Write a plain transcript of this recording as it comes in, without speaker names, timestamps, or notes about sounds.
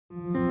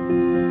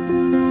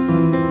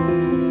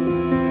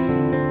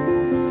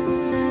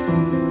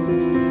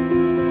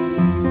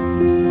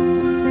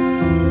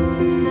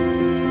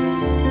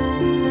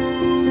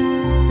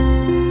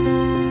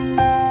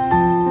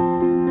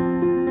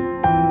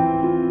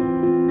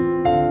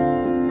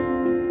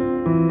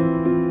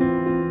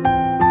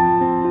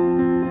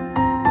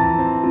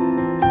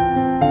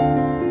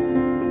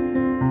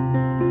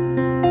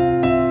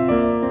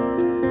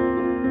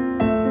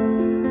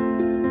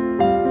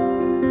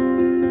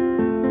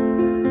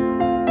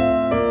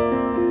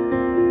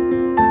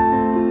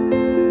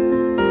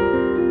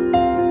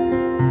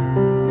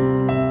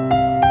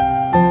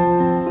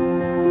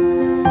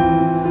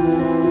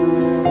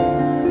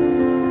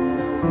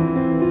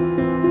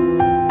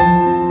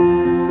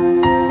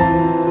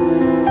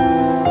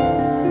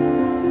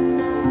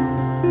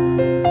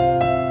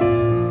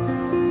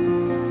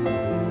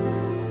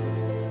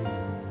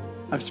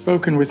I've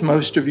spoken with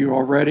most of you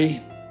already,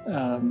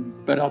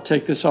 but I'll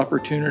take this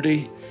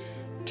opportunity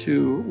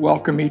to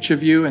welcome each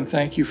of you and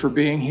thank you for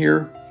being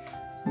here.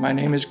 My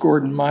name is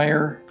Gordon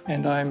Meyer,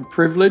 and I'm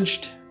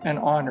privileged and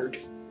honored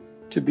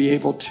to be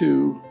able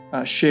to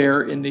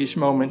share in these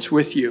moments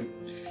with you.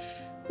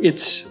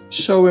 It's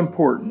so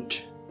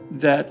important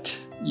that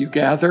you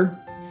gather.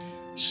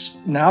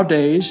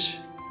 Nowadays,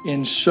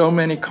 in so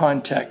many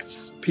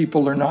contexts,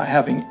 people are not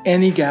having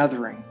any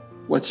gathering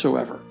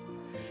whatsoever.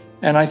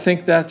 And I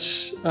think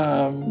that's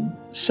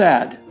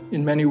sad.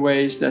 In many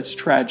ways, that's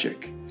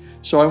tragic.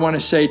 So I want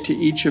to say to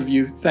each of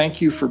you,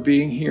 thank you for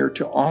being here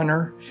to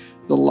honor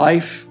the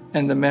life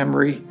and the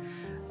memory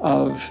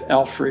of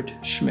Alfred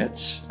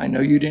Schmitz. I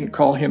know you didn't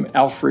call him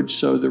Alfred,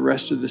 so the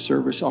rest of the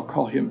service I'll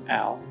call him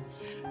Al,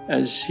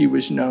 as he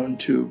was known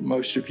to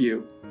most of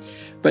you.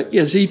 But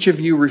as each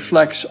of you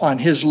reflects on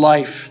his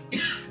life,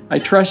 I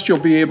trust you'll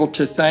be able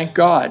to thank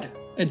God,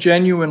 and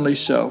genuinely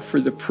so,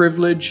 for the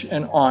privilege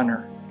and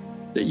honor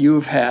that you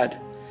have had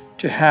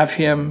to have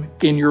him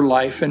in your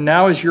life. And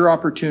now is your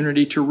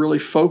opportunity to really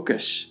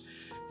focus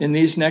in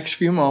these next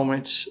few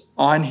moments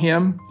on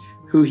him,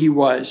 who he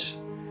was.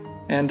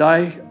 And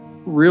I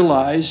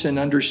realize and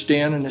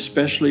understand, and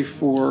especially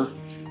for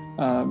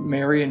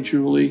Mary and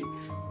Julie,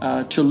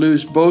 to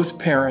lose both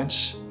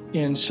parents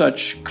in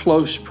such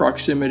close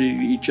proximity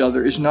to each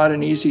other is not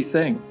an easy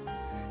thing.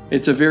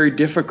 It's a very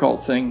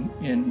difficult thing,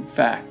 in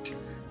fact.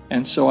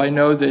 And so I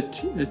know that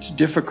it's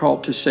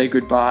difficult to say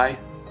goodbye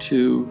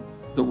to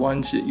the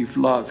ones that you've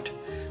loved.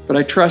 But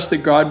I trust that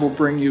God will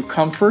bring you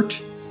comfort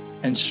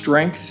and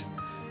strength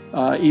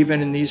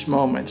even in these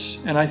moments.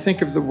 And I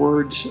think of the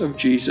words of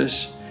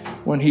Jesus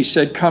when he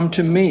said, "Come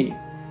to me,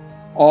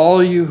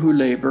 all you who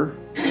labor,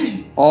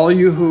 all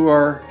you who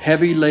are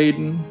heavy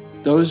laden,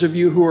 those of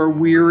you who are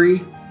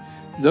weary,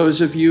 those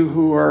of you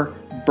who are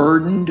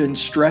burdened and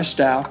stressed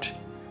out,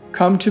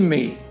 come to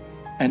me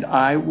and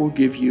I will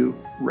give you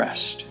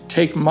rest.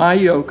 Take my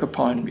yoke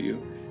upon you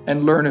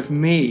and learn of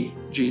me,"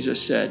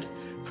 Jesus said,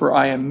 "for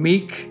I am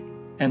meek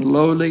and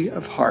lowly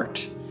of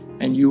heart,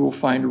 and you will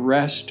find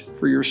rest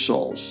for your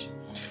souls."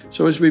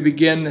 So as we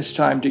begin this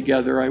time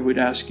together, I would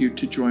ask you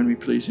to join me,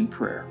 please, in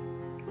prayer.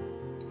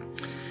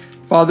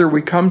 Father,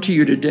 we come to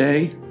you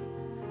today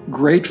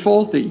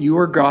grateful that you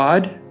are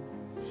God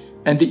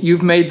and that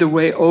you've made the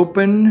way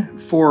open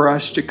for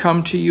us to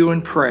come to you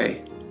and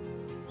pray.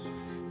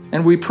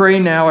 And we pray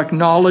now,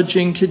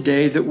 acknowledging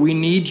today that we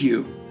need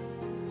you.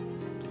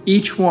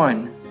 Each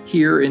one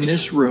here in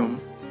this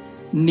room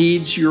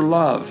needs your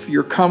love,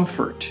 your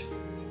comfort,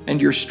 and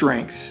your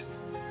strength.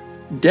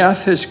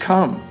 Death has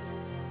come,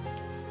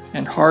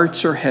 and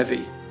hearts are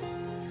heavy.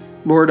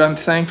 Lord, I'm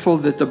thankful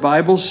that the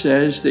Bible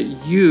says that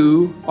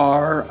you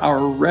are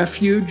our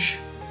refuge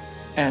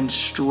and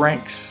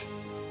strength,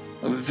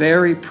 a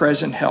very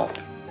present help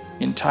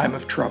in time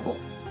of trouble.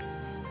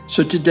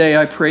 So today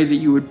I pray that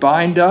you would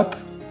bind up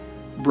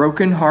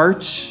broken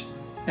hearts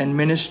and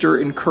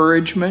minister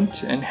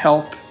encouragement and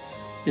help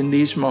in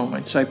these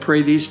moments. I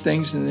pray these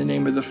things in the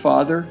name of the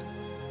Father,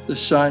 the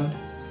Son,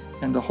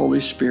 and the Holy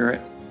Spirit.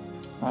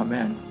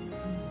 Amen.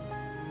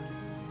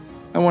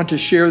 I want to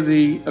share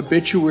the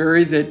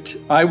obituary that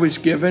I was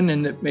given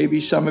and that maybe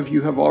some of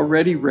you have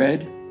already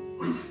read.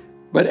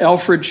 But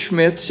Alfred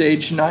Schmitz,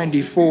 age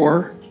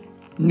 94,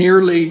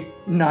 nearly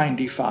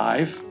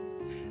 95,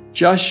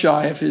 just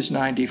shy of his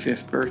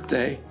 95th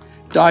birthday,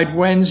 died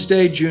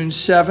Wednesday, June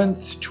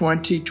 7th,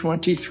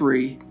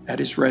 2023, at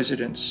his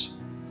residence.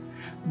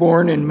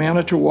 Born in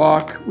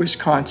Manitowoc,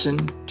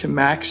 Wisconsin, to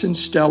Max and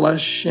Stella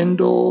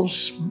Schindel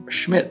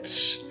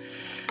Schmitz,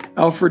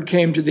 Alfred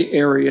came to the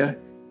area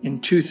in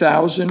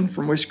 2000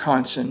 from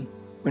Wisconsin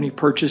when he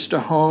purchased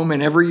a home,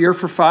 and every year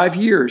for 5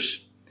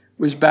 years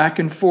was back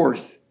and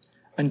forth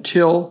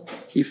until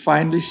he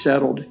finally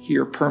settled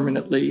here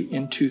permanently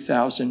in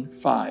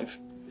 2005.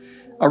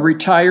 A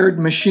retired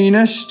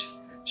machinist,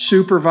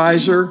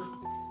 supervisor,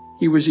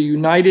 he was a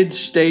United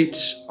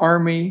States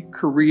Army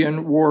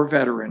Korean War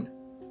veteran.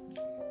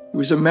 He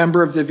was a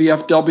member of the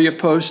VFW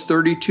Post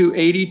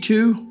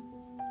 3282,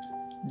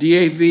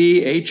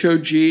 DAV,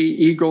 HOG,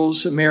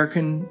 Eagles,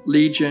 American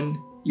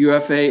Legion,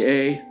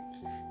 UFAA.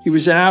 He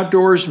was an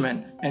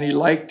outdoorsman, and he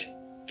liked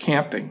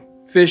camping,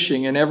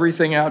 fishing, and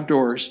everything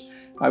outdoors.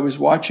 I was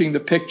watching the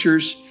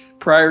pictures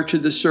prior to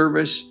the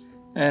service,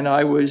 and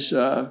I was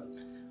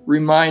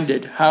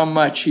reminded how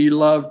much he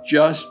loved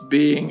just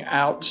being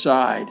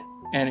outside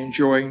and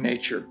enjoying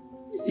nature.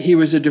 He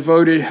was a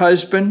devoted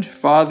husband,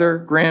 father,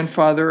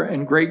 grandfather,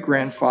 and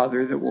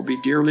great-grandfather that will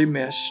be dearly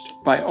missed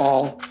by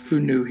all who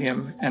knew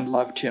him and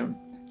loved him.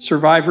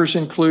 Survivors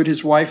include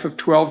his wife of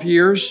 12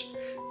 years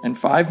and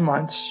 5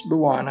 months,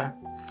 Luana,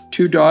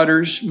 2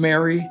 daughters,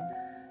 Mary,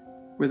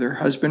 with her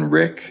husband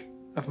Rick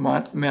of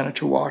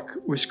Manitowoc,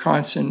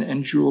 Wisconsin,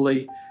 and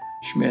Julie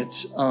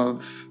Schmitz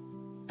of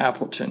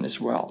Appleton as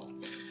well.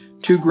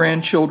 2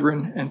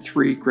 grandchildren and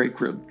 3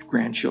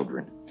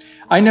 great-grandchildren.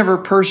 I never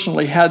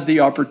personally had the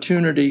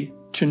opportunity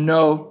to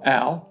know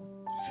Al,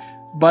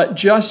 but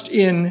just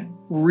in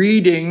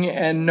reading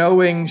and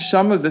knowing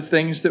some of the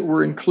things that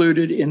were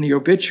included in the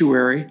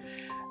obituary,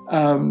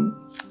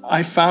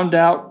 I found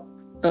out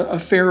a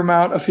fair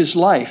amount of his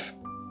life.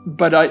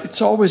 But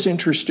it's always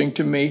interesting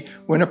to me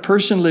when a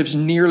person lives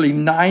nearly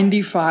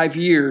 95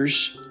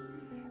 years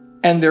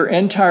and their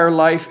entire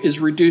life is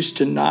reduced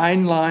to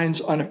 9 lines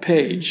on a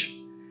page.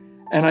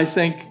 And I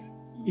think,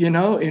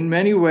 in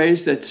many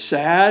ways that's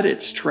sad,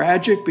 it's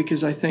tragic,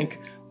 because I think,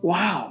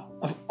 wow,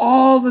 of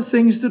all the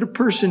things that a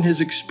person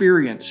has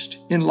experienced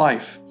in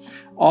life,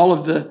 all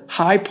of the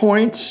high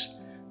points,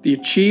 the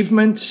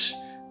achievements,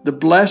 the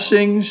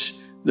blessings,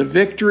 the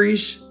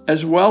victories,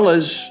 as well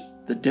as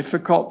the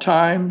difficult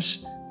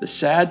times, the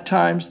sad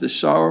times, the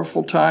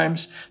sorrowful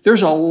times.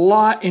 There's a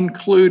lot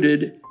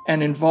included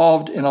and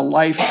involved in a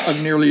life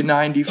of nearly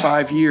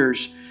 95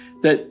 years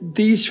that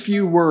these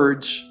few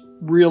words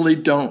really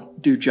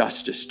don't do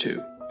justice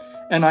to.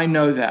 And I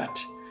know that.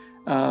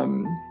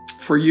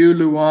 For you,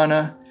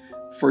 Luana,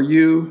 for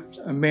you,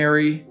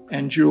 Mary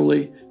and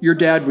Julie, your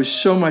dad was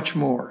so much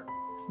more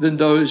than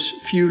those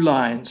few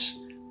lines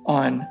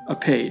on a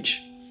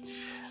page.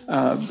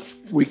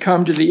 We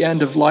come to the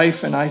end of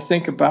life, and I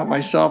think about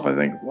myself, I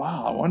think,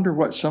 wow, I wonder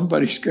what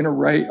somebody's going to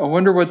write. I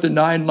wonder what the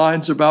 9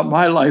 lines about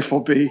my life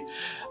will be.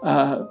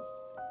 I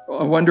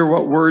wonder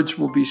what words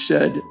will be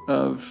said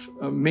of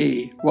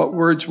me, what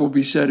words will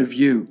be said of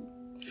you.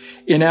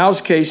 In Al's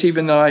case,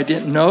 even though I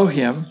didn't know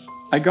him,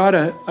 I got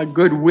a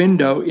good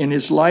window in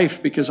his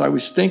life because I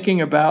was thinking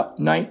about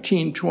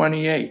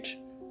 1928.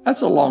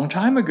 That's a long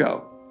time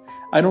ago.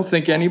 I don't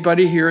think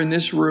anybody here in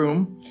this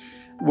room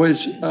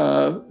was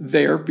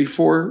there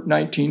before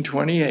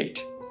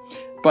 1928.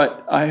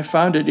 But I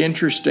found it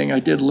interesting. I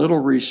did a little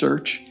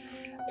research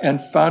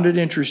and found it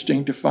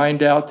interesting to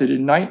find out that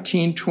in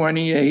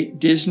 1928,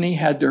 Disney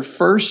had their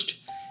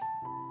first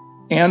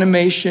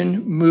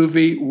animation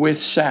movie with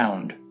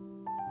sound.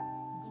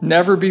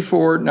 Never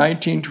before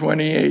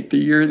 1928, the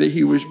year that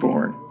he was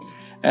born.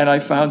 And I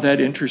found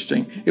that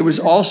interesting. It was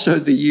also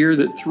the year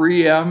that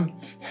 3M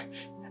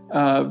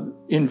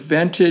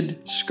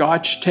invented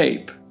Scotch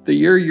tape. The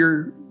year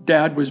your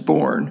dad was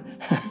born,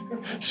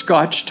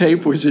 Scotch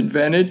tape was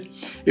invented.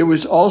 It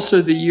was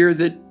also the year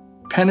that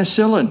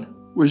penicillin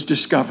was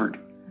discovered,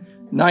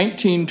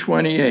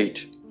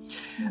 1928.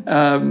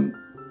 And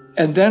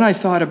then I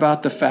thought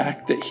about the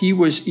fact that he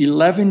was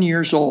 11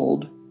 years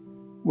old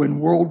when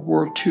World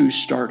War II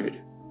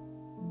started.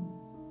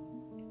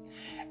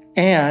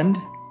 And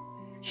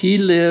he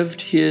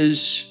lived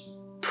his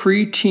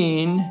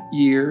preteen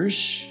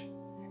years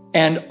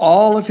and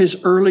all of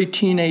his early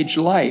teenage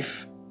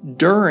life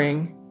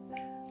during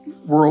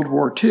World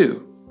War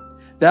II.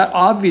 That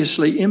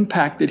obviously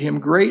impacted him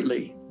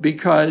greatly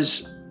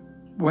because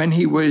when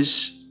he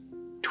was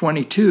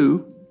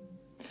 22,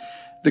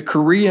 the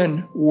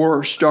Korean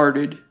War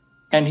started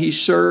and he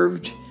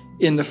served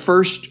in the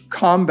first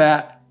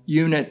combat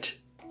unit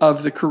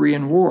of the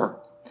Korean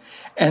War.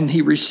 And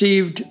he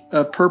received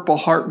a Purple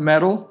Heart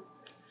Medal.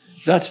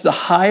 That's the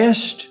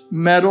highest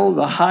medal,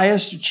 the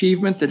highest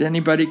achievement that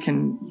anybody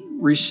can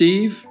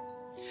receive.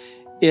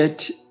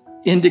 It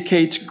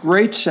indicates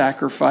great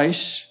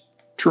sacrifice,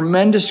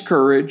 tremendous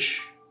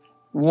courage,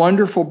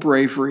 wonderful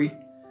bravery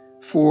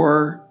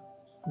for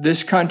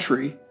this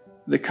country,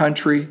 the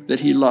country that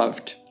he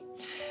loved.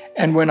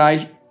 And when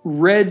I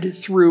read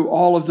through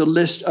all of the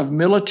list of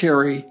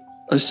military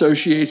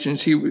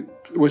associations he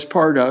was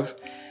part of,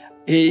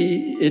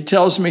 it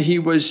tells me he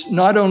was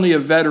not only a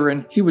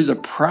veteran, he was a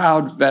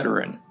proud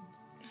veteran.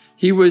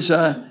 He was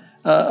a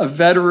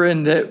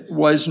veteran that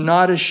was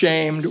not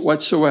ashamed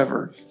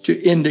whatsoever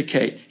to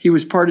indicate. He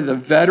was part of the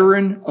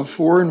Veteran of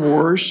Foreign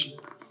Wars,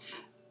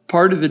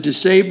 part of the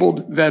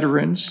Disabled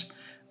Veterans,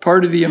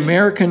 part of the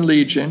American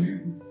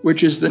Legion,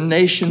 which is the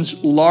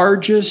nation's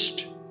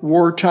largest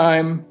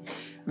wartime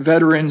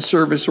veteran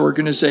service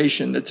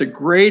organization that's a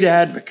great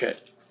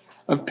advocate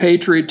of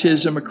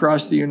patriotism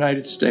across the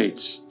United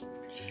States.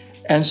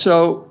 And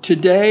so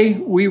today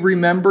we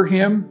remember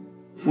him,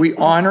 we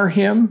honor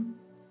him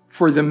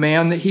for the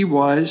man that he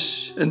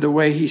was and the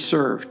way he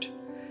served.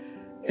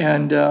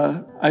 And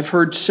I've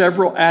heard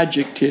several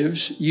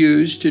adjectives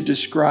used to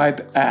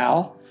describe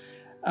Al.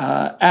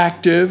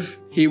 Active,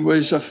 he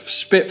was a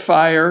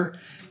spitfire,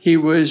 he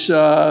was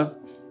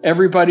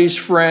everybody's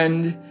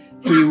friend,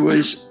 he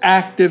was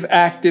active.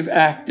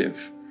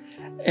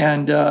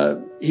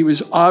 And he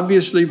was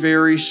obviously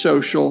very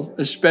social,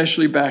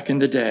 especially back in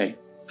the day.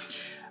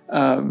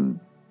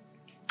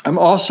 I'm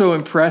also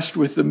impressed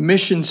with the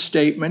mission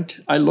statement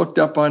I looked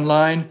up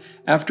online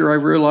after I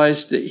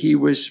realized that he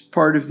was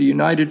part of the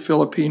United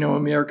Filipino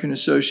American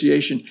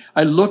Association.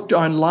 I looked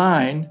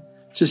online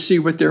to see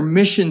what their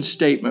mission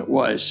statement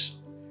was.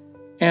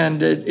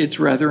 And it's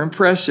rather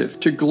impressive: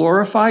 to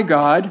glorify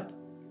God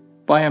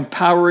by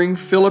empowering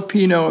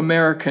Filipino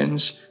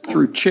Americans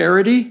through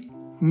charity,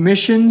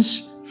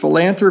 missions,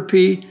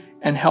 philanthropy,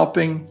 and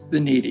helping the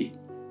needy.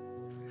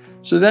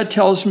 So that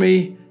tells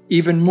me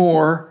even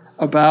more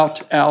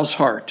about Al's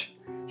heart.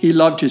 He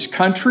loved his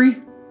country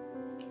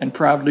and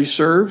proudly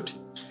served.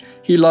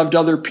 He loved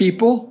other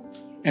people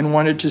and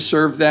wanted to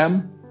serve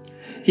them.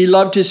 He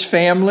loved his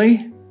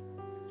family,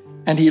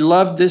 and he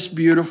loved this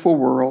beautiful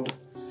world,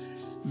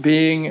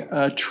 being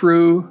a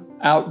true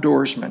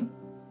outdoorsman.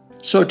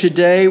 So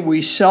today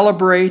we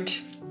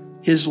celebrate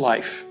his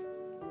life,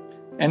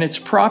 and it's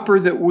proper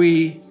that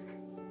we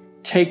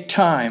take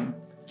time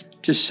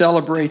to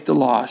celebrate the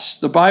loss.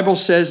 The Bible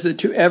says that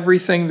to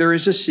everything there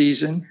is a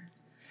season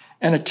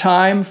and a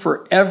time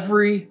for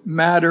every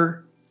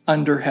matter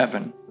under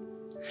heaven.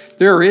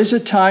 There is a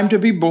time to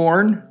be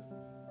born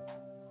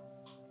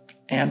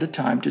and a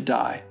time to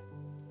die.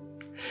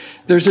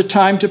 There's a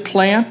time to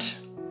plant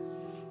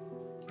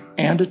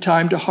and a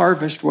time to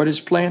harvest what is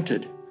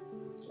planted.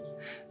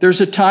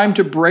 There's a time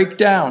to break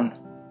down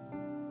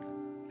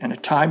and a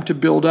time to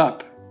build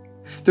up.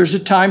 There's a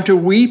time to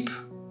weep.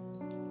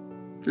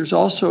 There's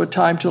also a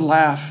time to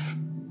laugh,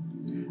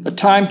 a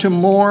time to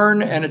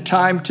mourn and a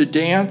time to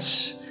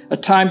dance, a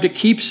time to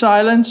keep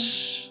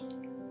silence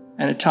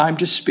and a time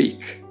to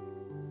speak,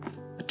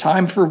 a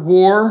time for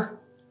war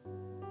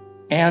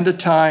and a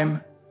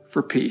time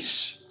for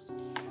peace.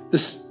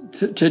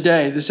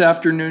 This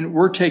afternoon,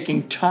 we're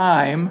taking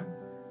time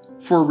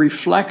for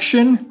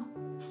reflection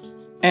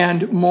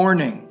and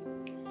mourning.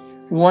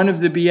 One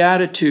of the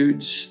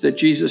Beatitudes that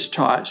Jesus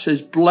taught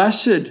says,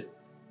 "Blessed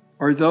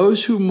are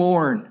those who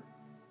mourn,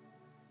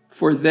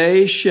 for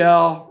they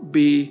shall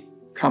be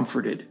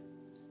comforted."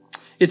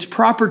 It's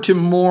proper to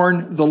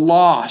mourn the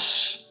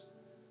loss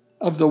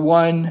of the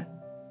one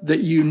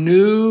that you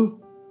knew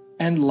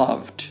and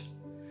loved.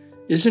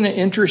 Isn't it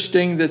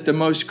interesting that the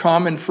most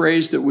common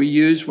phrase that we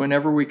use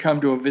whenever we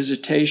come to a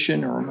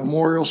visitation or a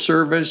memorial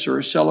service or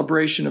a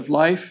celebration of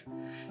life,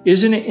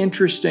 isn't it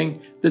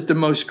interesting that the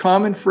most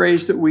common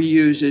phrase that we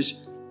use is,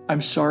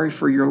 "I'm sorry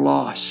for your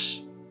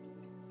loss"?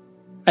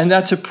 And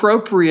that's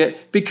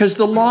appropriate because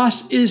the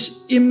loss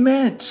is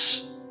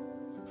immense.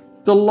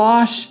 The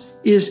loss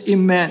is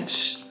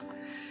immense.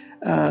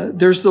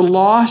 There's the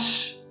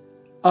loss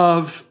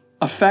of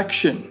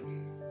affection,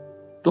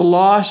 the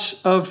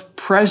loss of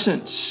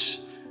presence,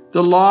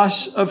 the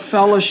loss of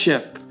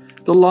fellowship,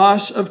 the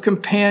loss of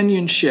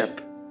companionship.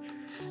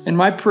 And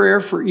my prayer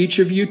for each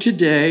of you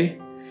today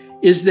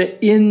is that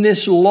in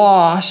this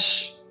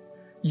loss,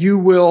 you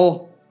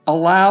will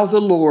allow the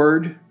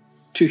Lord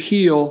to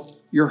heal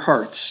your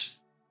hearts.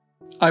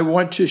 I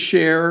want to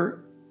share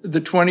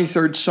the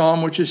 23rd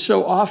Psalm, which is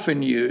so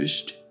often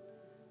used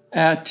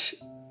at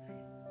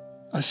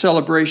a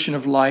celebration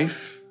of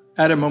life,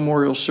 at a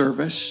memorial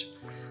service.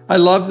 I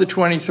love the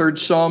 23rd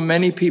Psalm.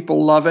 Many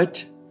people love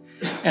it.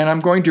 And I'm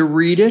going to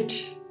read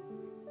it,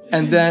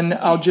 and then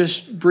I'll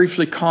just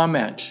briefly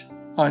comment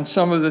on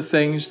some of the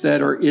things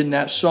that are in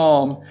that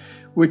psalm,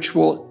 which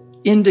will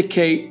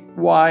indicate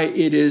why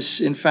it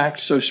is, in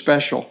fact, so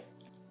special.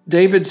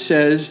 David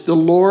says, "The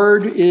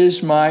Lord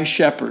is my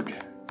shepherd.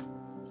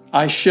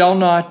 I shall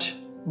not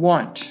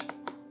want.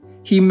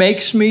 He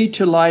makes me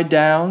to lie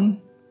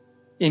down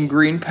in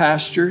green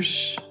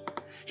pastures.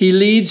 He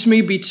leads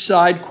me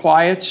beside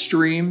quiet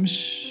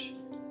streams.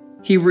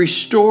 He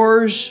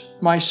restores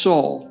my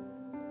soul.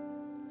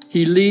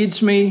 He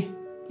leads me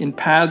in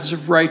paths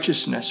of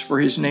righteousness for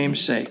his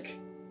name's sake.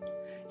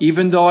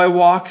 Even though I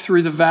walk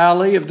through the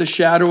valley of the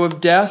shadow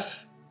of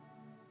death,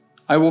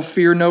 I will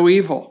fear no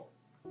evil,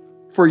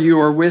 for you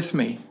are with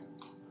me.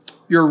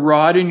 Your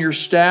rod and your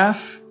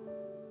staff,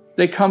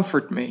 they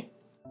comfort me.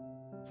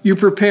 You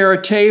prepare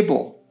a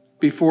table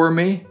before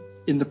me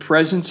in the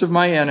presence of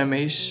my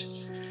enemies.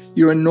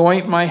 You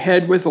anoint my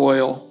head with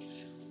oil.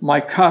 My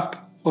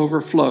cup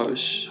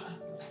overflows.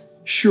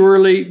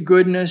 Surely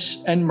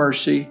goodness and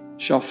mercy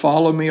shall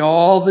follow me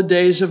all the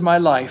days of my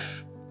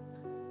life,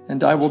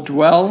 and I will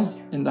dwell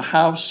in the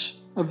house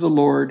of the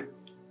Lord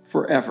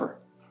forever."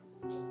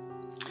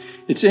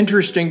 It's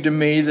interesting to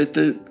me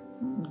that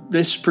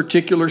this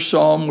particular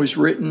psalm was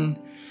written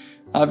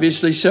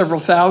obviously several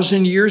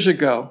thousand years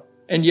ago,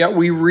 and yet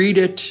we read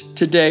it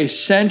today,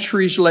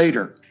 centuries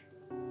later,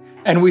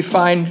 and we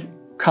find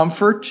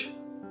comfort,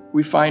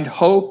 we find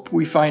hope,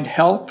 we find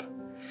help.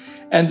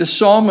 And the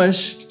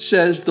psalmist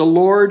says, "The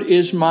Lord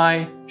is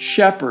my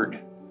shepherd."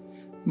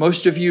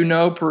 Most of you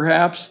know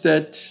perhaps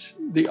that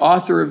the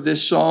author of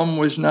this psalm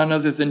was none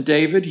other than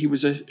David. He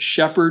was a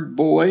shepherd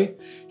boy.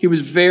 He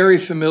was very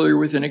familiar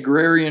with an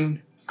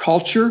agrarian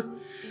culture.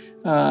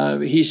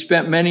 He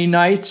spent many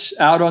nights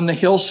out on the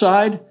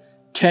hillside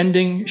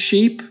tending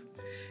sheep,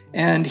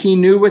 and he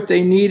knew what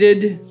they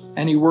needed,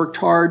 and he worked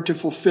hard to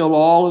fulfill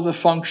all of the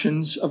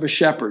functions of a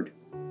shepherd.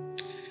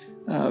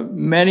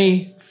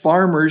 Many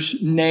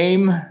farmers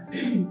name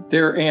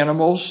their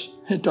animals.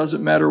 It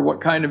doesn't matter what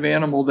kind of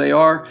animal they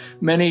are.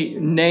 Many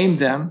name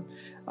them.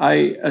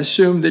 I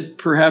assume that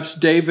perhaps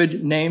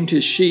David named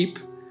his sheep.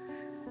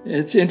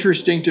 It's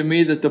interesting to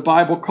me that the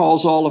Bible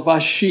calls all of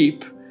us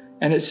sheep,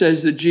 and it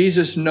says that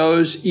Jesus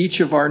knows each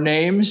of our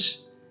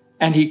names,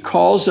 and he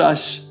calls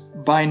us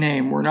by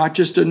name. We're not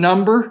just a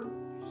number.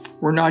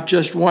 We're not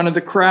just one of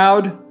the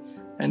crowd.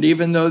 And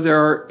even though there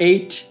are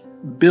 8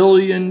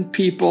 billion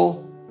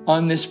people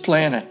on this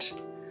planet,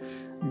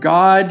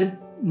 God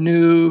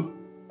knew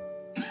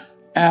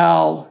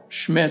Al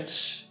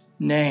Schmitz'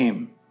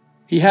 name.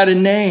 He had a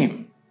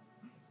name,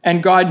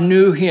 and God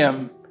knew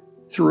him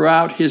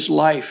throughout his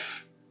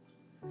life.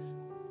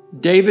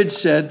 David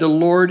said, "The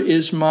Lord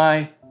is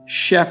my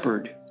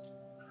shepherd."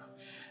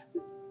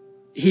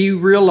 He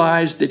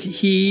realized that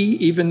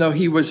even though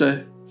he was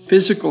a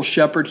physical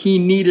shepherd, he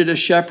needed a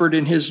shepherd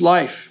in his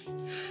life.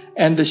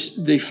 And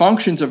the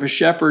functions of a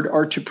shepherd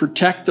are to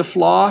protect the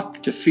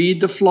flock, to feed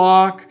the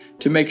flock,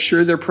 to make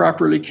sure they're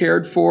properly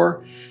cared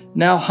for.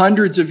 Now,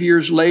 hundreds of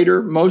years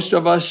later, most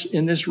of us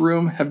in this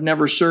room have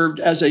never served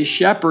as a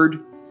shepherd,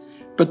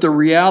 but the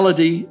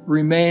reality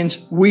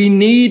remains we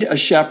need a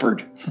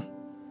shepherd.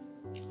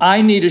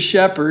 I need a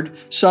shepherd,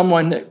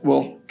 someone that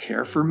will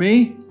care for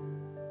me,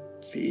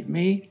 feed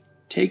me,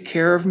 take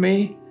care of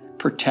me,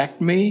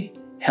 protect me,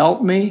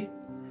 help me.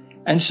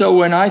 And so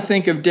when I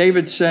think of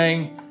David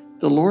saying,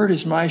 "The Lord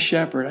is my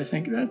shepherd," I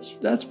think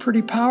that's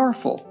pretty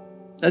powerful.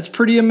 That's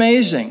pretty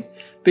amazing,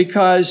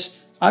 because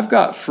I've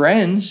got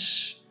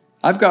friends,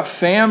 I've got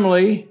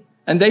family,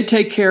 and they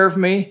take care of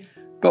me.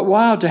 But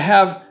wow, to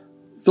have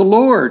the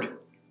Lord,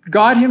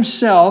 God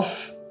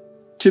himself,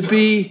 to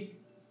be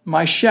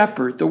my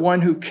shepherd, the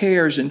one who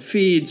cares and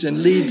feeds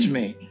and leads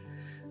me.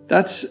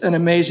 That's an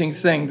amazing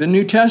thing. The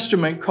New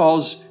Testament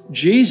calls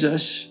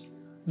Jesus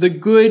the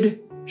Good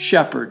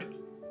Shepherd.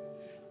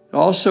 It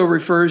also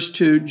refers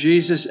to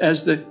Jesus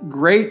as the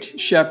great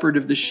shepherd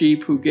of the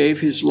sheep who gave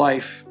his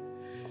life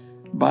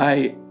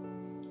by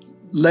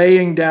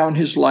laying down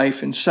his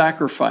life in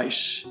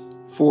sacrifice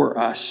for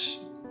us.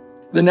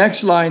 The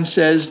next line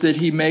says that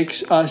he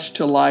makes us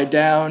to lie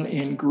down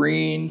in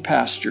green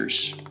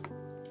pastures.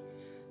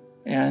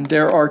 And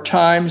there are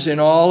times in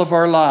all of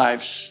our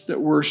lives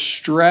that we're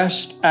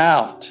stressed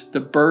out. The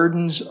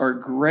burdens are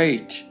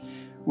great.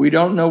 We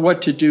don't know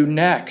what to do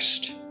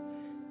next.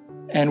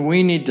 And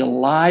we need to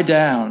lie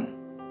down.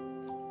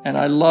 And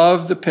I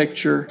love the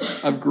picture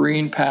of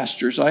green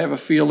pastures. I have a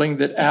feeling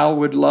that Al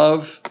would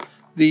love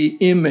the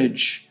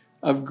image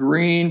of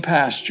green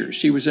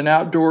pastures. He was an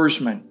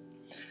outdoorsman.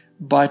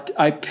 But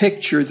I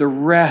picture the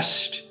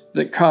rest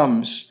that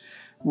comes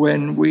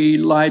when we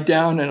lie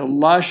down in a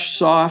lush,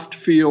 soft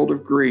field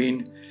of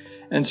green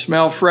and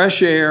smell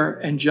fresh air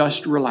and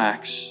just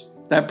relax.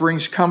 That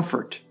brings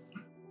comfort.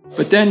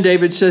 But then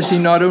David says he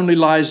not only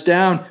lies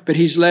down, but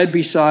he's led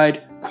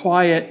beside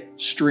quiet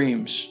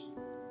streams.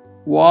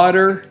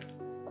 Water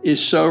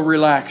is so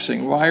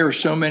relaxing. Why are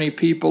so many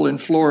people in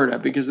Florida?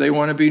 Because they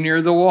want to be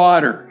near the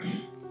water.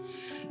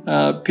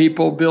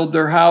 People build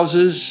their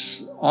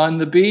houses on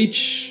the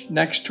beach,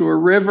 next to a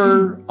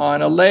river,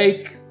 on a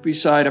lake,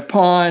 beside a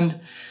pond.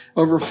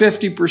 Over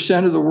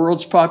 50% of the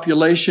world's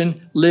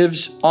population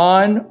lives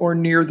on or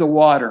near the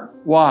water.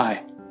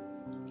 Why?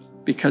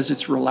 Because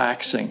it's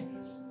relaxing.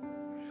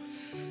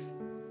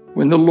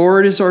 When the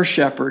Lord is our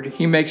shepherd,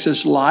 he makes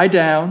us lie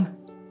down,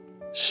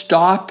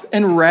 stop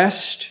and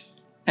rest,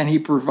 and he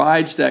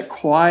provides that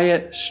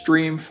quiet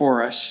stream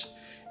for us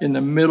in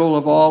the middle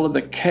of all of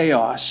the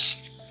chaos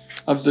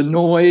of the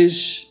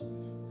noise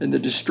and the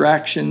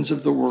distractions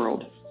of the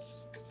world.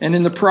 And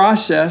in the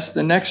process,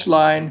 the next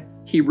line,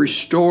 he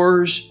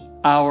restores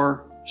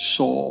our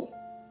soul.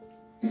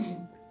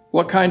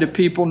 What kind of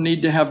people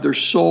need to have their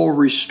soul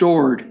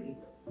restored?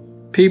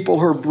 People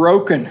who are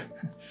broken,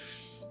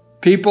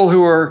 people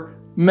who are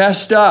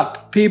messed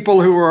up,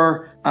 people who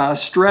are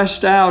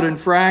stressed out and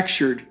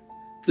fractured.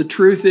 The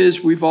truth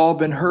is, we've all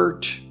been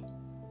hurt.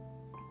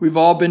 We've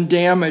all been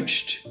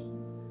damaged.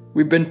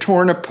 We've been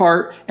torn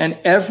apart, and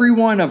every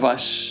one of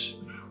us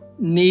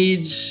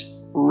needs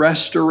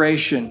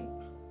restoration.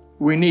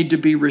 We need to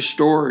be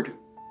restored.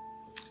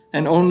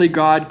 And only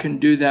God can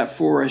do that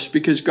for us,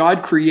 because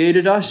God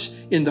created us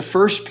in the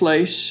first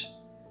place.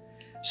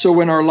 So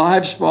when our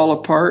lives fall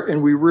apart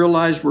and we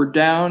realize we're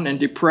down and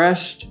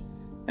depressed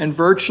and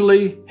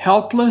virtually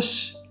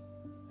helpless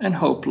and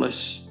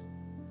hopeless,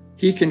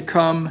 he can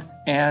come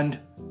and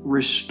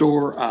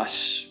restore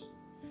us.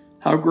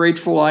 How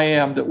grateful I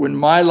am that when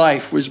my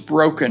life was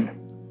broken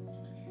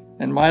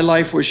and my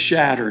life was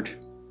shattered,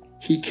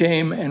 he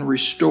came and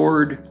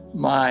restored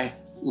my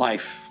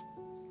life.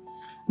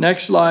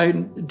 Next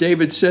slide,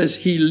 David says,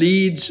 he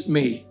leads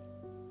me.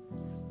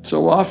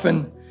 So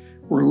often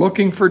we're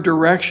looking for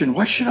direction.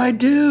 What should I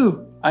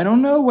do? I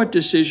don't know what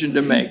decision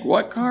to make.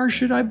 What car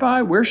should I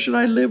buy? Where should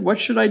I live? What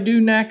should I do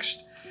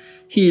next?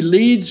 He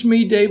leads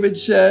me, David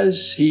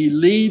says. He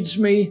leads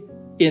me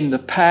in the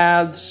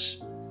paths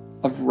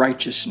of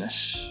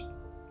righteousness.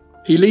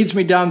 He leads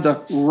me down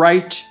the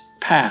right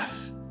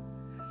path.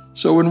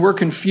 So when we're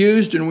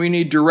confused and we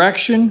need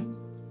direction,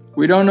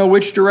 we don't know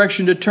which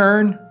direction to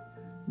turn,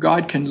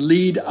 God can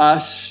lead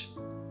us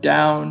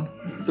down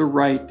the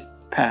right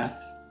path.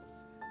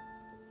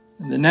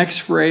 And the next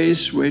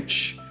phrase,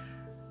 which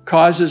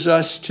causes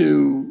us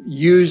to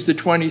use the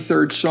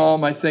 23rd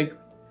Psalm, I think,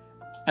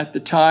 at the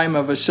time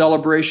of a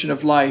celebration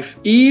of life,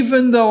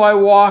 even though I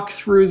walk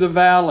through the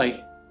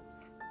valley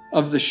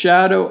of the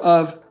shadow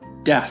of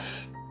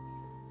death,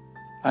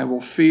 I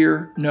will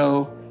fear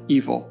no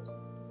evil.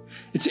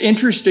 It's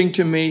interesting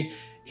to me,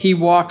 He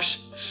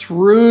walks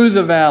through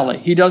the valley.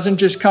 He doesn't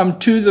just come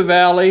to the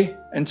valley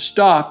and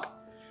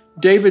stop.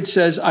 David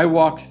says, I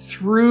walk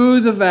through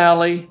the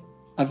valley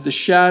of the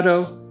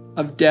shadow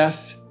of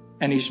death,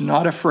 and he's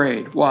not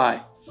afraid.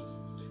 Why?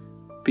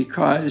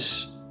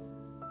 Because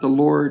the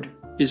Lord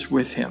is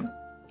with him.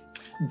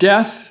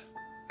 Death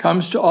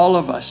comes to all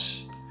of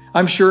us.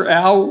 I'm sure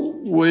Al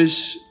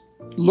was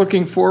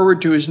looking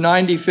forward to his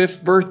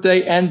 95th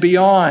birthday and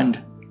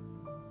beyond.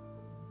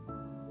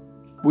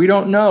 We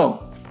don't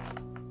know.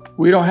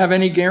 We don't have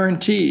any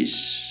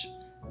guarantees.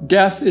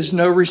 Death is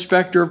no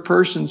respecter of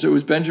persons. It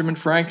was Benjamin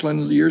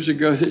Franklin years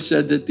ago that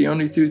said that the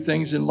only two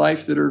things in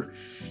life that are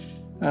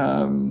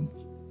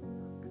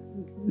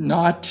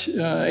not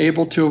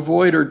able to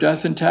avoid are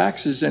death and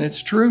taxes, and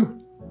it's true.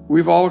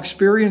 We've all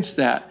experienced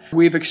that.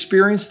 We've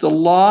experienced the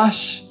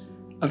loss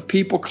of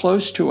people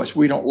close to us.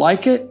 We don't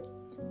like it,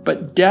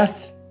 but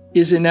death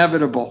is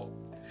inevitable.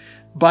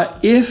 But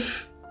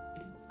if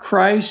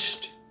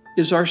Christ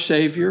is our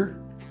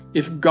Savior,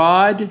 if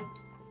God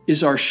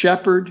is our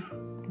shepherd,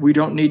 we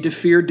don't need to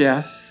fear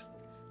death.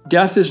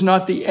 Death is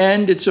not the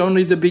end, it's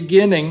only the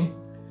beginning,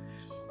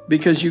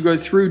 because you go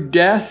through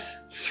death,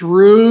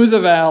 through the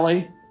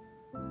valley,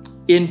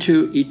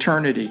 into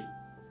eternity.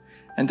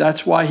 And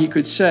that's why he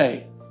could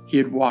say he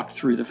had walked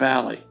through the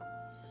valley.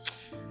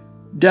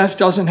 Death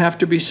doesn't have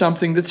to be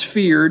something that's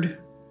feared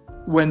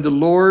when the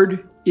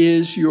Lord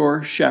is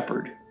your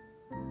shepherd.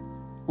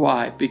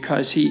 Why?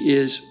 Because he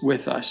is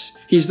with us.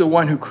 He's the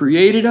one who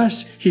created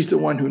us. He's the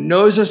one who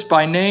knows us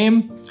by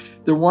name,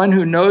 the one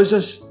who knows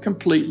us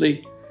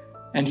completely,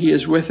 and he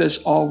is with us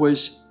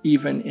always,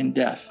 even in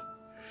death.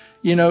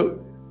 You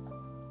know,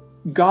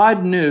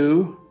 God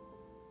knew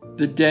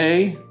the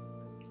day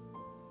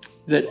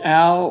that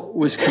Al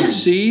was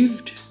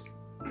conceived.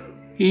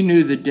 He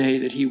knew the day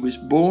that he was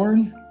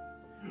born.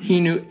 He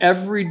knew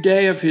every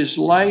day of his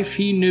life.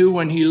 He knew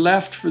when he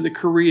left for the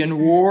Korean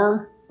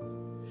War.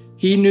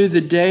 He knew the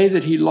day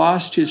that he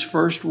lost his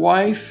first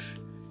wife.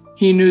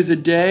 He knew the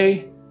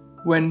day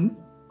when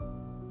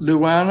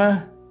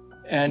Luana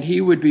and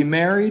he would be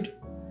married.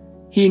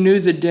 He knew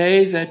the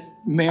day that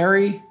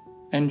Mary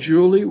and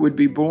Julie would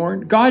be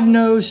born. God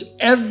knows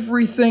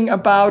everything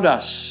about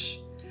us.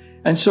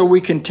 And so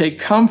we can take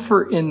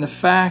comfort in the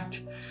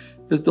fact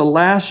that the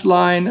last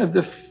line of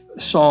the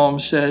psalm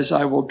says,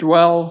 I will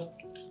dwell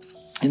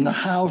in the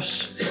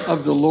house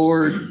of the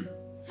Lord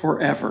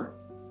forever.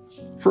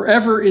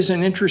 Forever is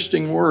an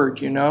interesting word,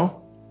 you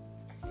know.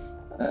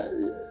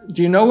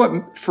 Do you know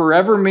what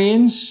forever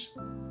means?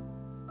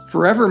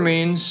 Forever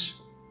means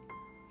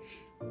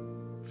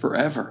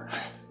forever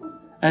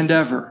and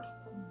ever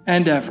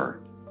and ever.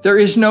 There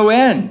is no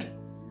end.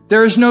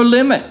 There is no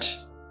limit.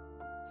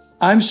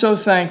 I'm so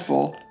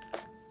thankful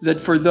that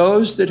for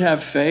those that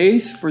have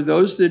faith, for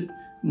those that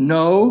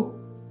know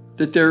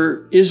that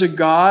there is a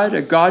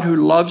God who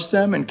loves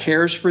them and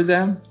cares for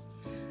them,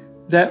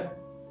 that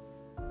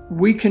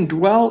we can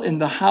dwell in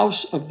the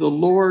house of the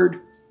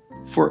Lord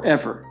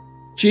forever.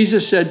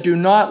 Jesus said, do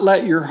not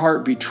let your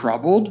heart be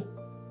troubled.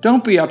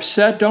 Don't be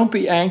upset. Don't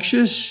be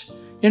anxious.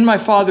 In my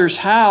Father's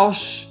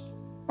house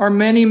are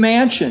many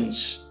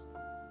mansions.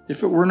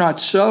 If it were not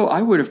so,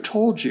 I would have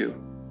told you.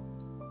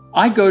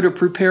 I go to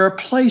prepare a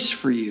place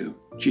for you,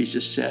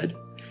 Jesus said.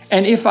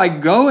 And if I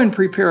go and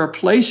prepare a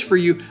place for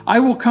you, I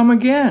will come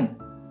again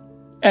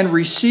and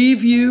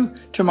receive you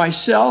to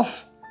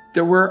myself,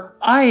 that where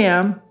I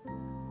am,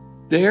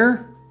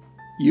 there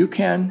you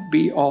can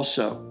be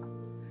also.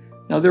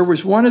 Now, there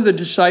was one of the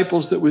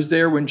disciples that was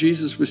there when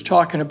Jesus was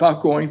talking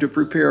about going to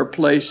prepare a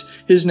place.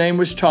 His name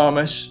was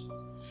Thomas.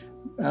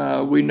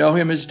 We know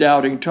him as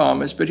Doubting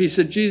Thomas, but he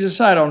said, Jesus,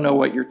 I don't know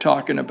what you're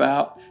talking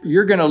about.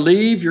 You're going to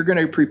leave, you're going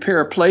to prepare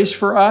a place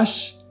for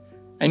us,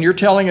 and you're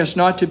telling us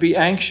not to be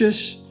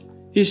anxious.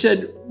 He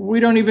said, we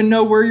don't even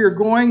know where you're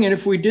going, and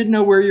if we did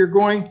know where you're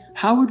going,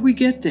 how would we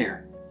get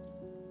there?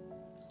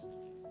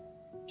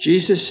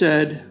 Jesus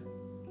said,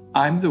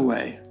 I'm the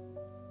way,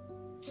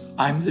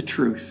 I'm the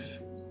truth,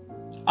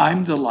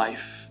 I'm the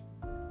life.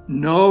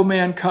 No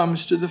man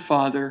comes to the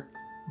Father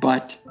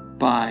but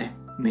by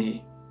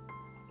me.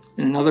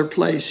 In another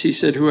place, he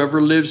said,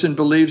 whoever lives and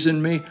believes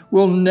in me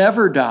will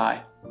never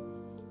die.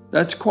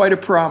 That's quite a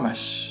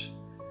promise.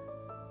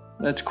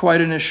 That's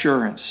quite an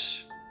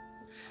assurance.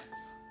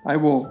 I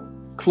will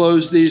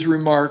close these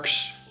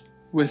remarks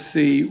with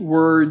the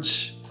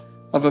words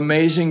of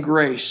Amazing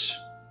Grace.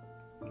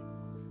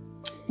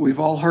 We've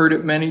all heard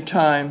it many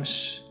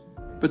times,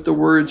 but the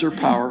words are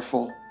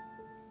powerful.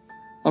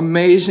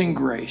 Amazing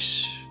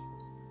grace.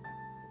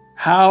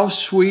 How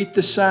sweet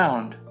the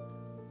sound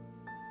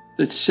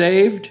that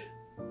saved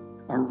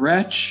a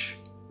wretch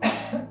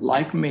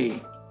like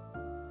me.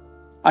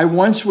 I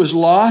once was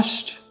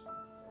lost,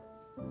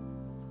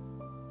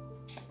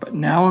 but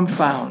now I'm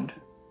found.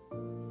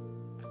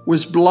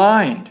 Was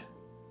blind,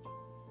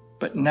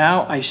 but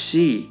now I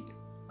see.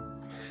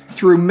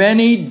 Through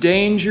many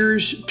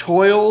dangers,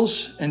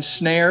 toils, and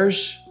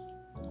snares,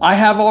 I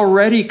have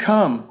already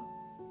come.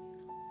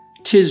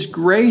 'Tis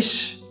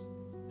grace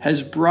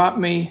has brought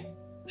me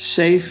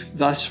safe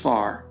thus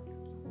far.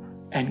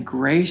 and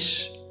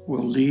grace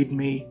will lead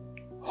me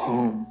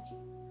home.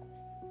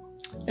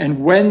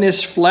 And when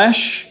this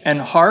flesh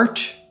and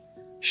heart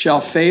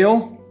shall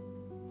fail,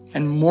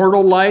 and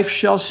mortal life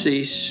shall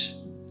cease,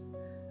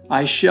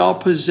 I shall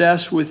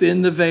possess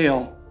within the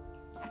veil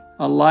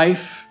a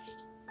life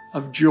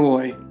of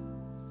joy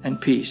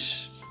and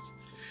peace.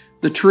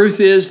 The truth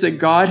is that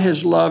God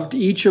has loved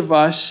each of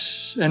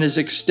us and has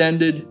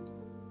extended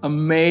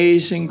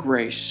amazing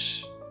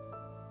grace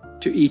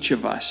to each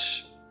of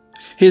us.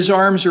 His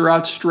arms are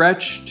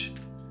outstretched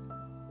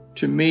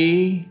to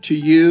me, to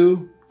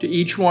you, to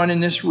each one in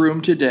this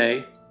room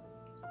today.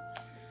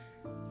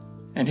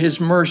 And His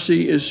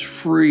mercy is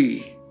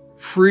free,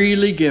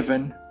 freely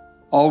given.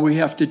 All we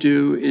have to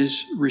do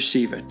is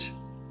receive it.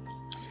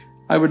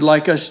 I would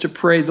like us to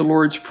pray the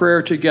Lord's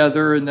Prayer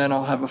together, and then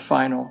I'll have a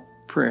final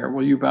prayer.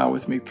 Will you bow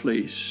with me,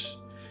 please?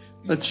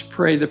 Let's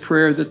pray the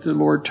prayer that the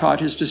Lord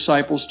taught His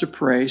disciples to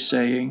pray,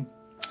 saying,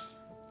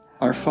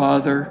 Our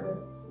Father,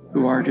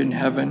 who art in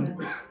heaven,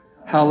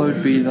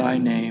 hallowed be thy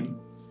name.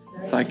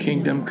 Thy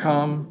kingdom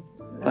come,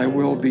 thy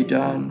will be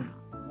done,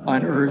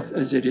 on earth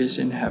as it is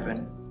in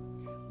heaven.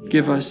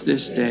 Give us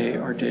this day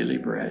our daily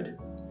bread,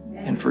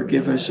 and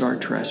forgive us our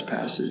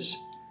trespasses,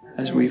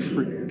 as we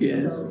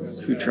forgive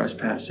who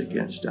trespass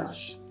against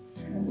us.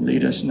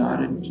 Lead us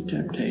not into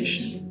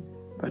temptation,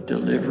 but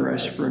deliver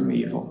us from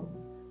evil.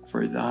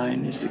 For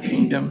thine is the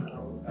kingdom,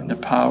 and the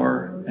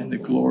power, and the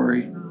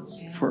glory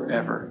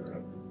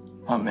forever.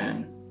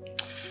 Amen.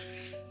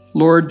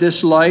 Lord,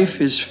 this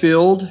life is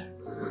filled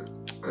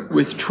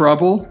with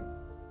trouble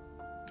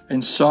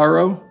and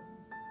sorrow,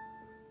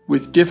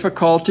 with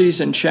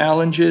difficulties and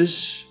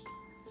challenges,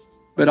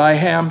 but I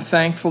am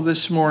thankful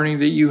this morning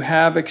that you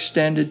have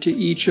extended to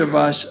each of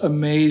us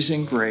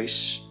amazing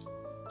grace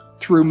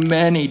through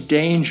many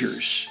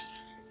dangers,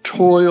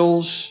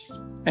 toils,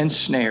 and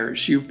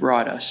snares you've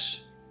brought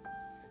us.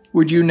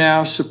 Would you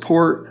now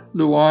support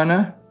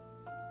Luana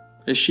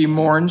as she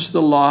mourns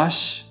the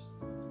loss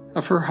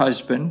of her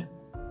husband?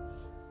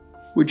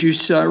 Would you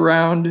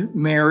surround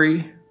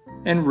Mary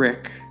and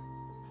Rick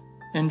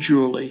and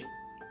Julie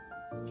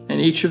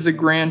and each of the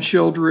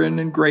grandchildren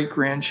and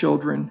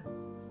great-grandchildren?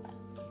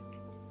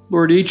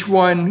 Lord, each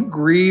one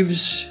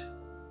grieves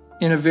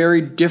in a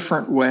very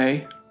different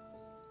way.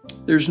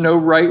 There's no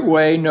right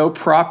way, no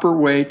proper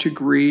way to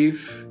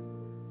grieve.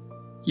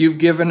 You've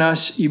given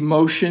us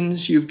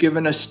emotions. You've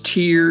given us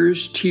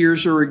tears.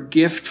 Tears are a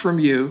gift from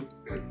you.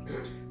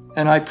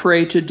 And I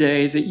pray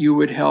today that you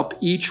would help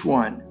each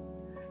one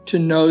to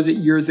know that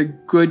you're the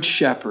good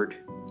shepherd.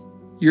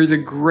 You're the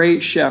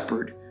great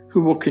shepherd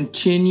who will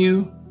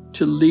continue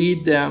to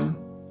lead them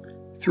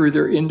through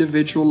their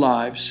individual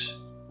lives.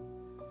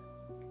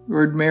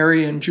 Lord,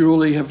 Mary and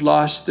Julie have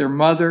lost their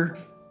mother,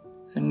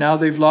 and now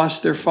they've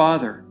lost their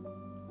father.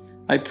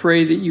 I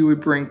pray that you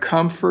would bring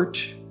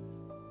comfort,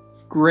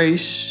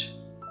 grace,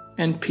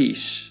 and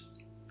peace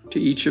to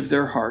each of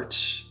their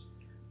hearts.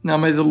 Now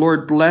may the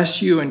Lord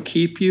bless you and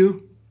keep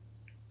you.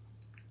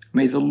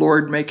 May the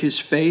Lord make His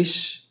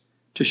face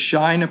to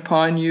shine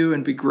upon you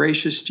and be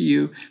gracious to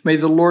you. May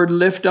the Lord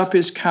lift up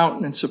His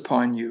countenance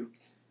upon you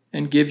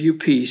and give you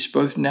peace,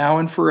 both now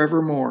and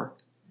forevermore.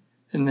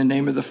 In the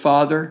name of the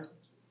Father,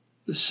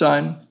 the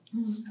Son,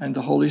 and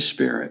the Holy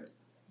Spirit.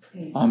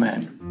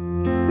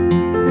 Amen.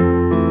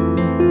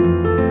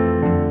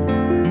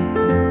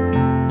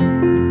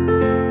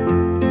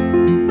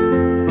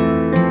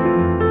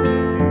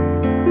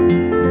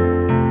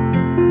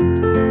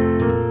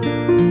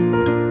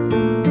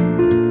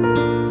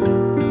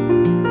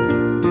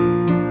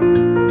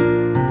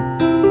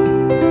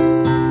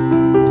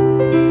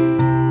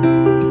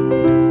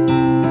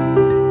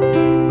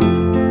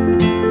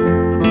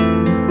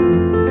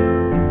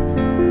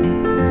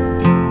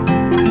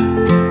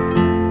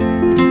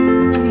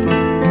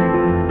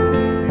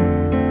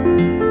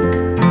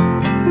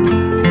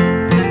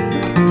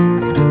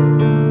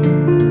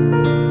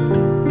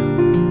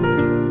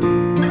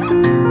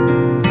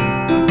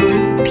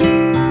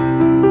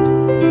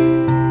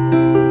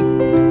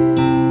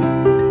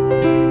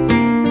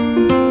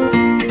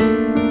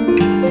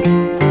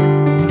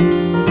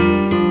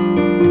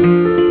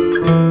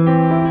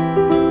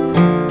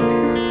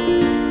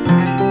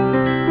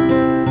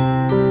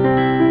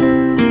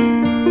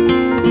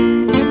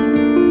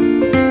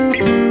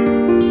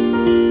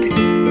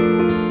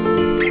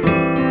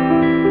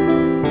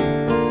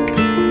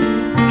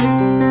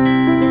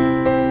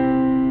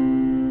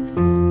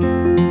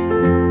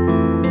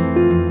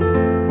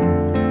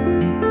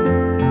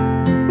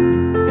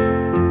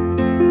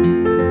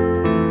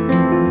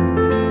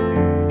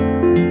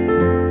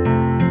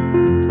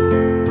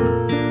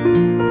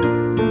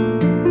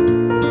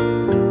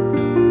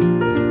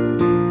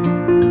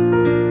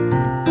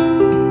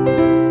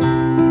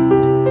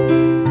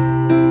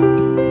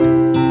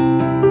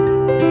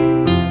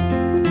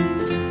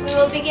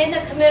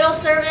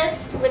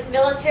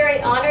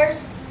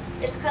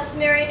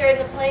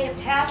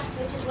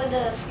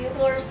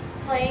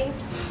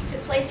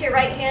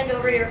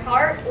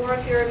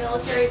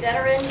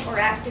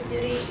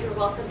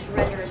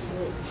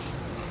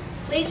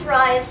 Please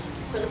rise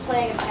for the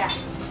playing of Pat.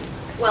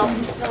 Well,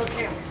 no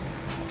camera.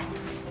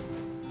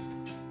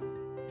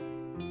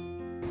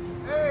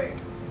 Hey!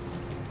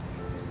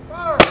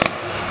 March!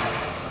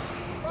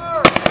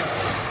 March!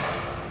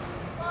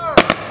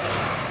 March!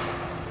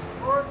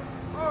 North,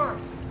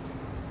 arms.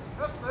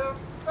 Left, left,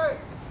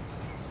 face.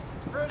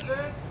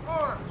 Present,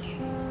 march.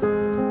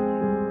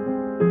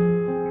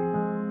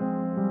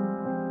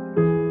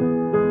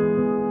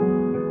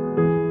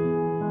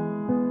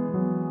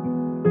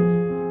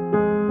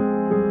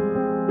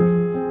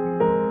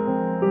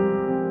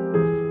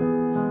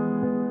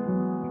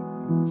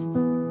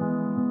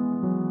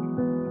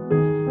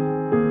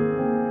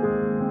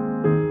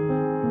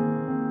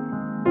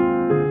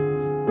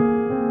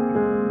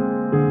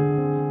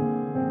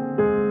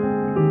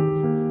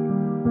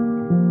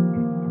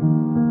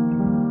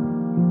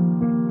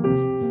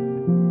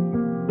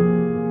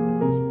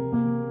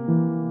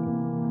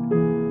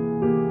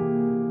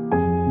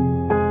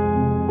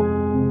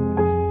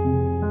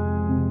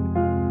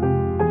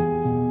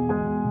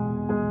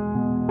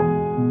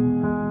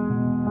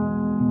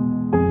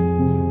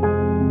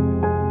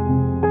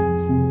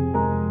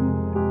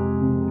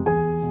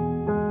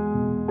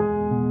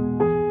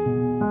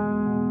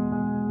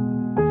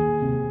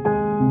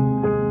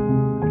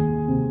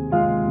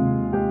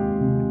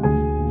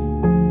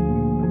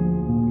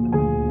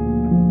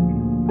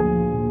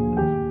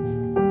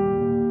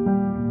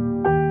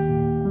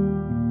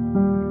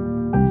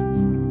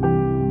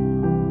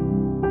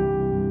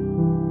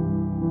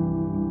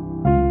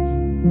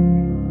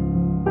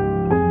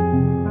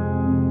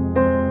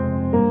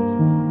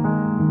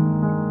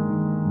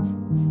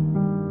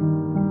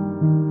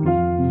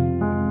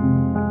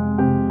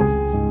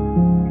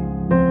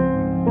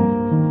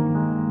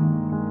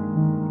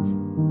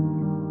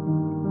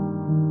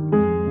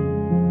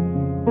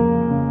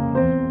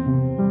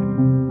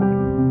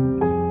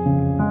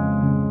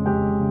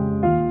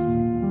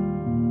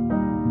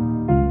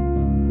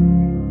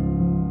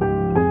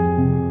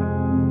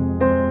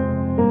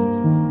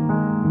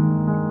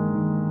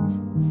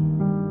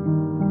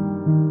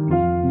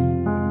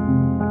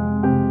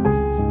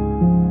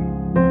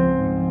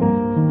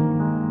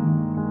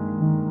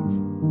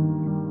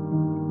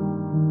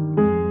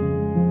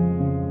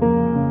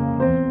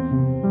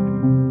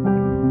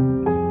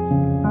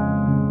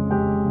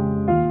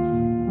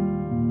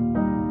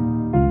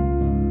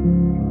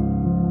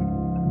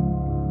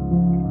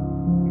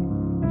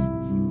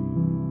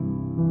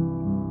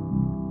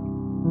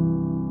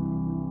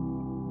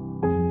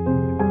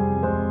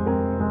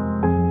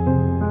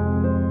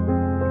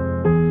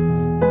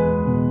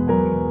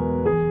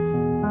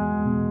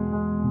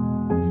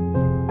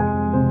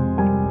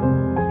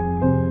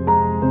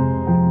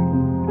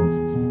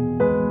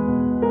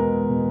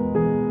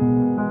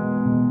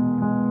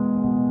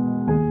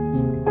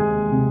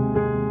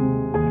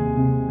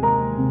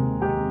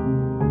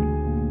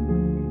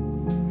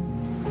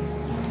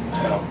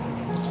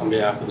 On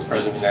behalf of the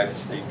President of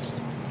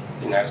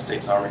the United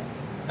States Army,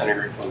 and a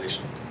grateful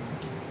nation,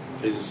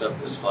 please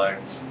accept this flag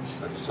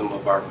as a symbol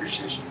of our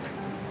appreciation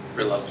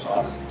for your love of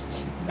honor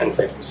and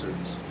faithful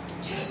service.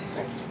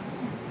 Thank you.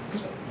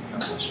 God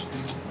bless you.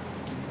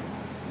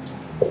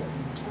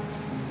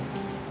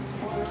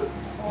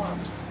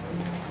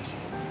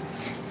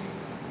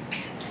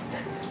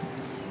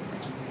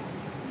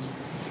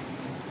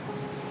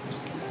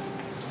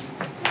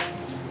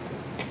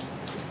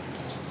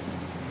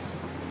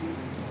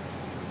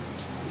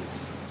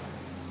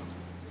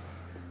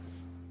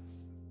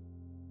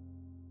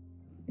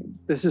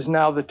 This is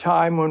now the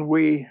time when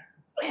we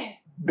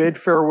bid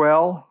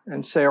farewell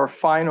and say our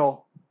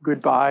final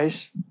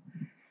goodbyes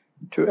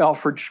to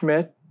Alfred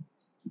Schmitz.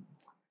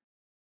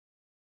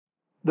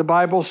 The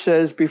Bible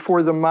says,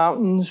 before the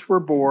mountains were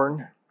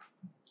born,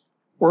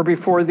 or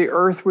before the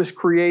earth was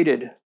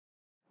created,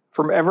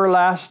 from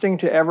everlasting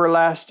to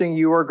everlasting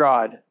you are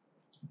God.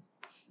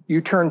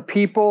 You turn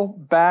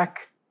people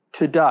back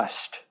to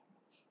dust,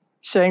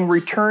 saying,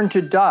 return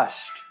to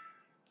dust,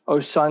 O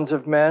sons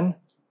of men.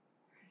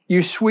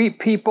 You sweep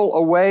people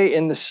away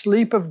in the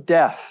sleep of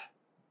death.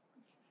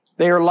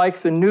 They are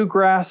like the new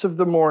grass of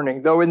the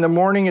morning. Though in the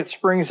morning it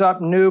springs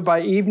up new, by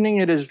evening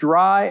it is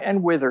dry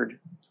and withered.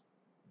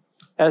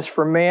 As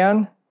for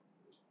man,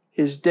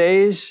 his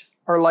days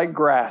are like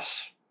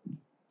grass.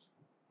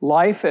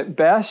 Life at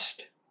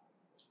best,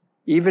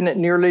 even at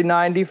nearly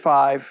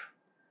 95,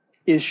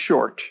 is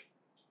short.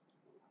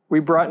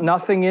 We brought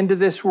nothing into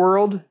this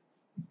world,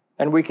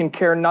 and we can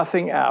carry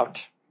nothing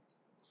out.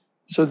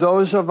 So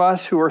those of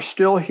us who are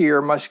still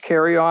here must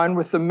carry on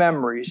with the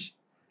memories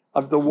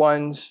of the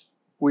ones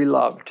we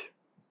loved.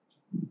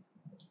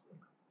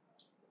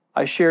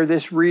 I share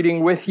this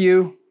reading with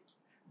you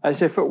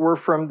as if it were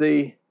from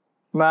the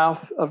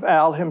mouth of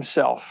Al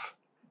himself.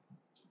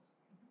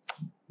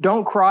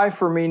 Don't cry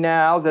for me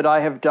now that I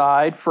have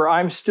died, for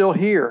I'm still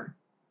here.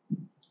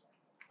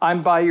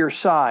 I'm by your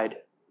side.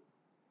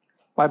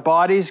 My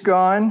body's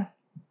gone,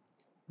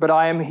 but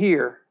I am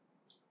here.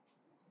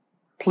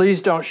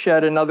 Please don't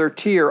shed another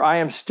tear. I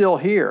am still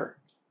here.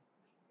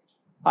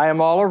 I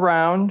am all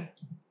around,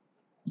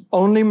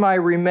 Only my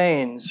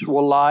remains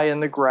will lie in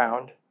the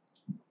ground.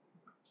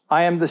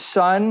 I am the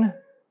sun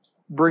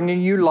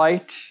bringing you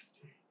light.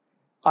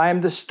 I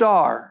am the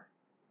star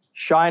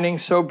shining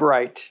so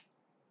bright.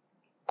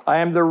 I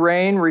am the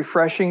rain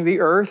refreshing the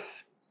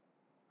earth.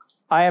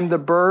 I am the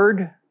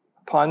bird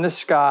upon the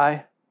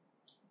sky.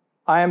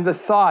 I am the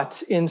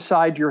thoughts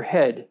inside your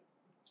head.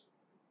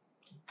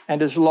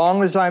 And as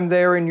long as I'm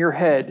there in your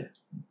head,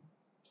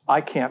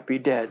 I can't be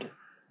dead.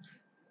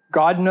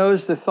 God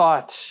knows the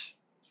thoughts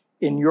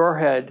in your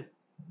head,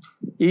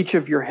 each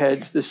of your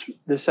heads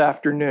this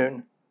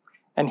afternoon,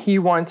 and He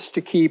wants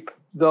to keep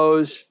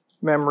those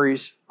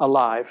memories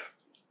alive.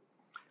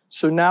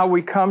 So now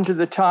we come to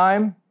the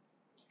time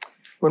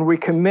when we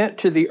commit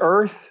to the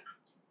earth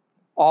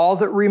all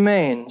that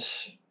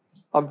remains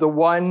of the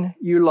one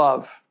you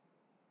love.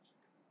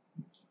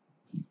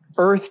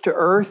 Earth to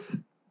earth,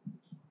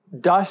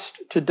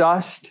 dust to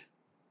dust,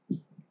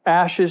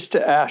 ashes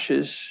to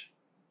ashes.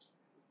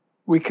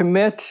 We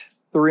commit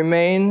the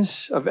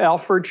remains of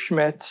Alfred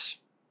Schmitz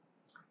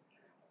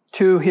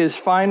to his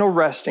final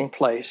resting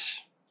place.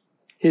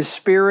 His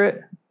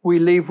spirit we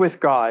leave with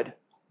God.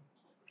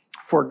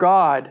 For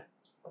God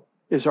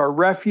is our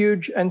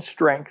refuge and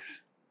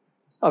strength,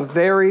 a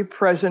very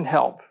present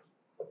help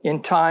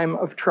in time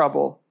of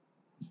trouble.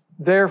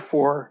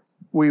 Therefore,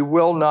 we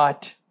will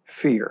not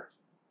fear.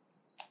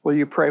 Will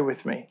you pray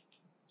with me?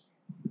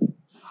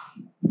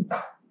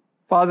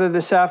 Father,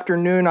 this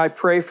afternoon I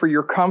pray for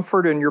your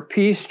comfort and your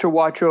peace to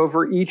watch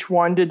over each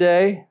one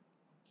today.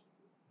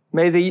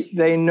 May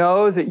they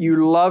know that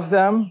you love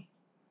them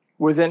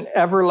with an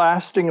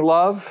everlasting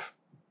love,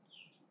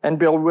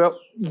 and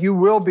you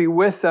will be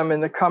with them in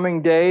the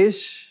coming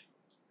days,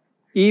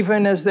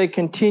 even as they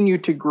continue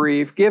to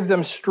grieve. Give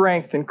them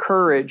strength and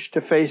courage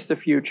to face the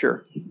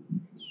future.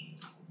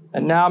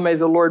 And now may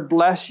the Lord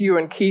bless you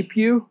and keep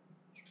you.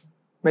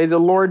 May the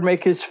Lord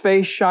make his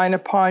face shine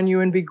upon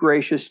you and be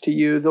gracious to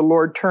you. The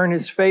Lord turn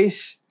his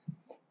face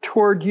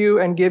toward you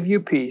and give you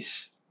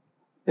peace.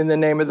 In the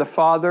name of the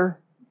Father,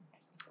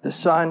 the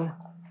Son,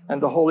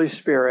 and the Holy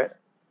Spirit.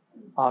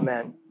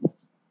 Amen.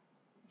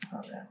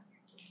 Amen.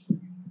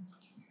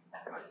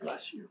 God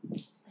bless you.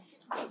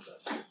 God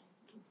bless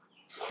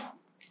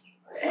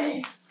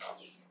you.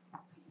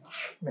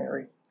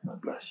 Mary,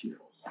 God bless you.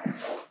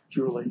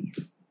 Julie.